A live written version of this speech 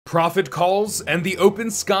Profit calls and the open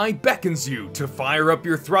sky beckons you to fire up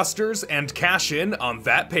your thrusters and cash in on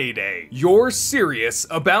that payday. You're serious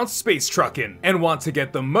about space trucking and want to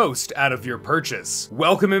get the most out of your purchase.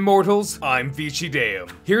 Welcome Immortals, I'm Vici Deum,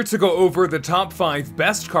 here to go over the top 5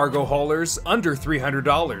 best cargo haulers under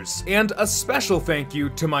 $300, and a special thank you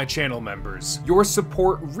to my channel members. Your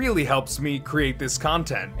support really helps me create this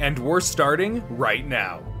content, and we're starting right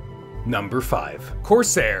now. Number 5.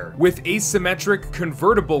 Corsair. With asymmetric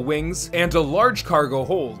convertible wings and a large cargo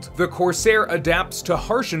hold, the Corsair adapts to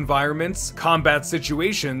harsh environments, combat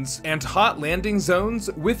situations, and hot landing zones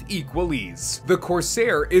with equal ease. The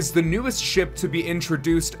Corsair is the newest ship to be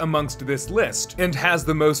introduced amongst this list, and has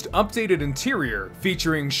the most updated interior,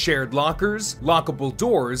 featuring shared lockers, lockable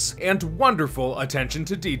doors, and wonderful attention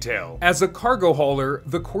to detail. As a cargo hauler,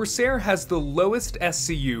 the Corsair has the lowest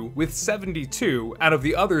SCU with 72 out of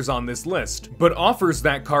the others on this list, but offers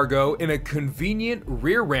that cargo in a convenient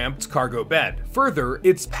rear-ramped cargo bed. Further,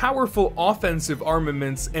 its powerful offensive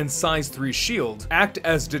armaments and size 3 shield act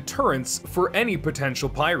as deterrents for any potential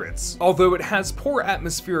pirates. Although it has poor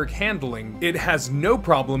atmospheric handling, it has no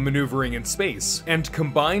problem maneuvering in space, and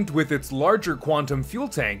combined with its larger quantum fuel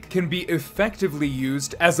tank, can be effectively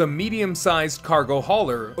used as a medium-sized cargo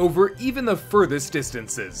hauler over even the furthest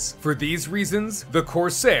distances. For these reasons, the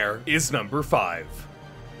Corsair is number 5.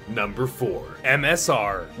 Number 4.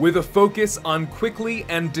 MSR. With a focus on quickly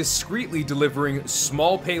and discreetly delivering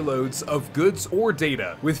small payloads of goods or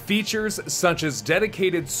data, with features such as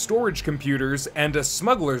dedicated storage computers and a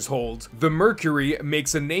smuggler's hold, the Mercury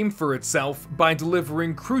makes a name for itself by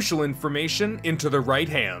delivering crucial information into the right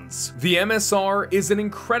hands. The MSR is an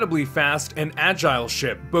incredibly fast and agile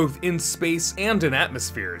ship, both in space and in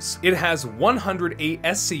atmospheres. It has 108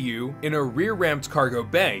 SCU in a rear-ramped cargo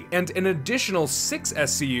bay, and an additional 6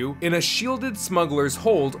 SCU in a shielded smuggler's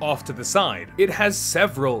hold off to the side. It has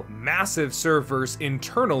several massive servers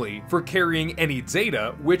internally for carrying any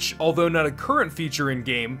data, which, although not a current feature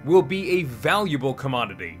in-game, will be a valuable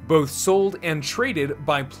commodity, both sold and traded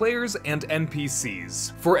by players and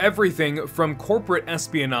NPCs, for everything from corporate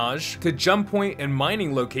espionage to jump point and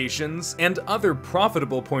mining locations and other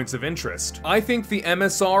profitable points of interest. I think the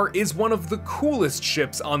MSR is one of the coolest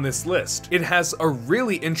ships on this list. It has a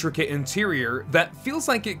really intricate interior that feels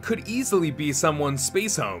like it could easily be someone's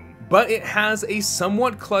space home, but it has a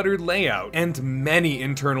somewhat cluttered layout and many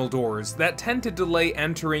internal doors that tend to delay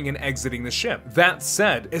entering and exiting the ship. That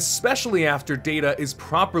said, especially after data is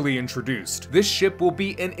properly introduced, this ship will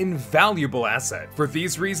be an invaluable asset. For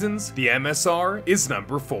these reasons, the MSR is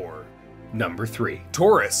number 4. Number 3.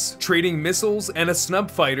 Taurus. Trading missiles and a snub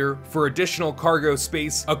fighter for additional cargo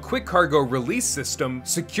space, a quick cargo release system,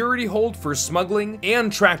 security hold for smuggling, and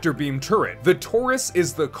tractor beam turret, the Taurus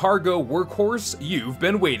is the cargo workhorse you've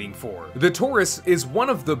been waiting for. The Taurus is one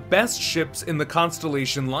of the best ships in the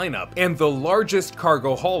Constellation lineup, and the largest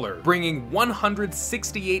cargo hauler, bringing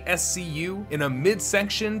 168 SCU in a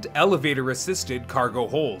mid-sectioned, elevator-assisted cargo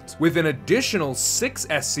hold, with an additional 6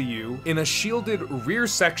 SCU in a shielded rear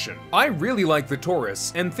section. I really like the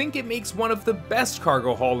Taurus and think it makes one of the best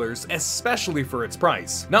cargo haulers, especially for its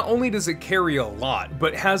price. Not only does it carry a lot,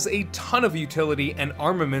 but has a ton of utility and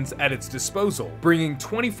armaments at its disposal, bringing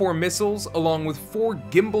 24 missiles along with 4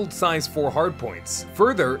 gimbaled size 4 hardpoints.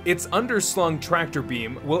 Further, its underslung tractor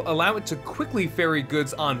beam will allow it to quickly ferry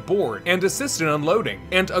goods on board and assist in unloading,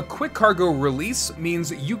 and a quick cargo release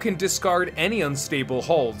means you can discard any unstable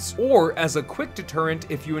hulls, or as a quick deterrent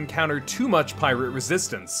if you encounter too much pirate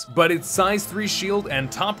resistance. But its size 3 shield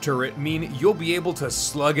and top turret mean you'll be able to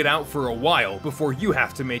slug it out for a while before you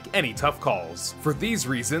have to make any tough calls. For these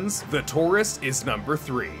reasons, the Taurus is number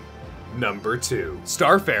 3. Number 2.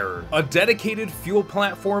 Starfarer. A dedicated fuel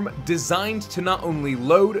platform designed to not only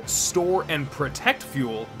load, store, and protect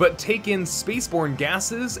fuel, but take in spaceborne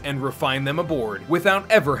gases and refine them aboard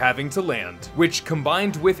without ever having to land, which,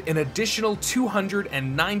 combined with an additional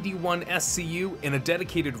 291 SCU in a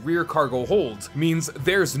dedicated rear cargo hold, means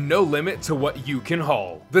there's no limit to what you can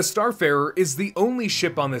haul. The Starfarer is the only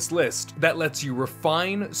ship on this list that lets you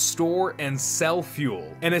refine, store, and sell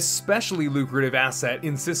fuel, an especially lucrative asset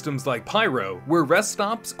in systems like Pyro, where rest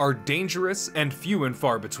stops are dangerous and few and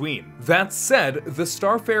far between. That said, the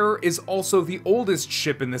Starfarer is also the oldest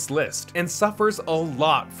ship in this list, and suffers a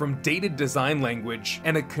lot from dated design language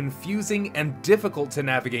and a confusing and difficult to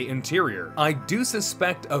navigate interior. I do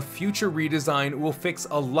suspect a future redesign will fix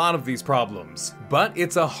a lot of these problems, but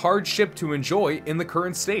it's a hard ship to enjoy in the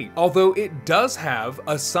current state, although it does have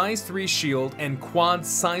a size 3 shield and quad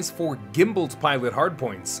size 4 gimbaled pilot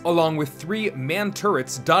hardpoints, along with 3 man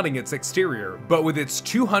turrets dotting its its exterior, but with its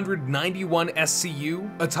 291 SCU,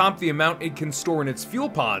 atop the amount it can store in its fuel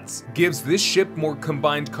pods, gives this ship more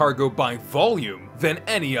combined cargo by volume than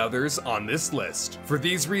any others on this list. For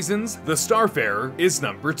these reasons, the Starfarer is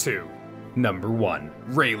number 2. Number 1.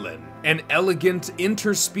 Raylan. An elegant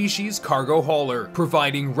interspecies cargo hauler,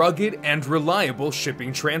 providing rugged and reliable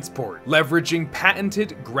shipping transport. Leveraging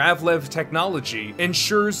patented Gravlev technology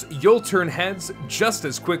ensures you'll turn heads just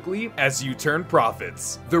as quickly as you turn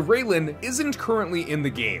profits. The Raylan isn't currently in the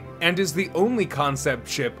game, and is the only concept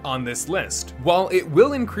ship on this list. While it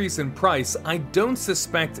will increase in price, I don't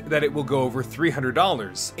suspect that it will go over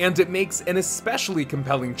 $300, and it makes an especially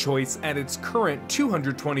compelling choice at its current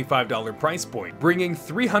 $225 price point, bringing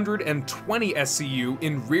 320 SCU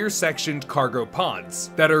in rear-sectioned cargo pods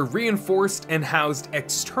that are reinforced and housed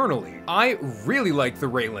externally. I really like the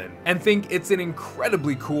Raylan and think it's an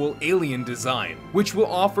incredibly cool alien design, which will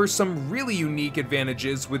offer some really unique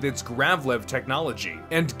advantages with its Gravlev technology.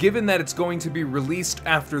 And given that it's going to be released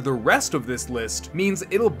after the rest of this list, means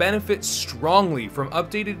it'll benefit strongly from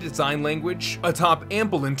updated design language atop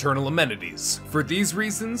ample internal amenities. For these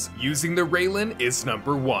reasons, using the Raylan is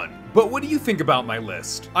number 1. But what do you think about my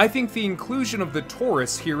list? I think the inclusion of the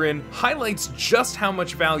Taurus herein highlights just how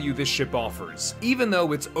much value this ship offers, even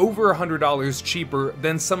though it's over $100 cheaper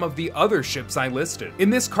than some of the other ships I listed. In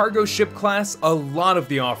this cargo ship class, a lot of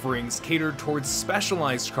the offerings catered towards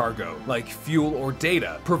specialized cargo, like fuel or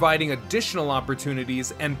data, providing additional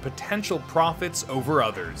opportunities and potential profits over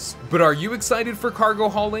others. But are you excited for cargo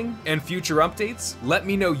hauling and future updates? Let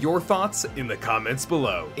me know your thoughts in the comments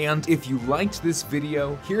below. And if you liked this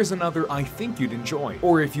video, here's another I think you'd enjoy.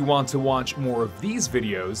 Or if you want to watch more of these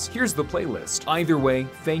videos, here's the playlist. Either way,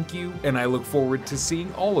 thank you, and I look forward to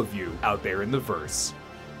seeing all of you out there in the verse.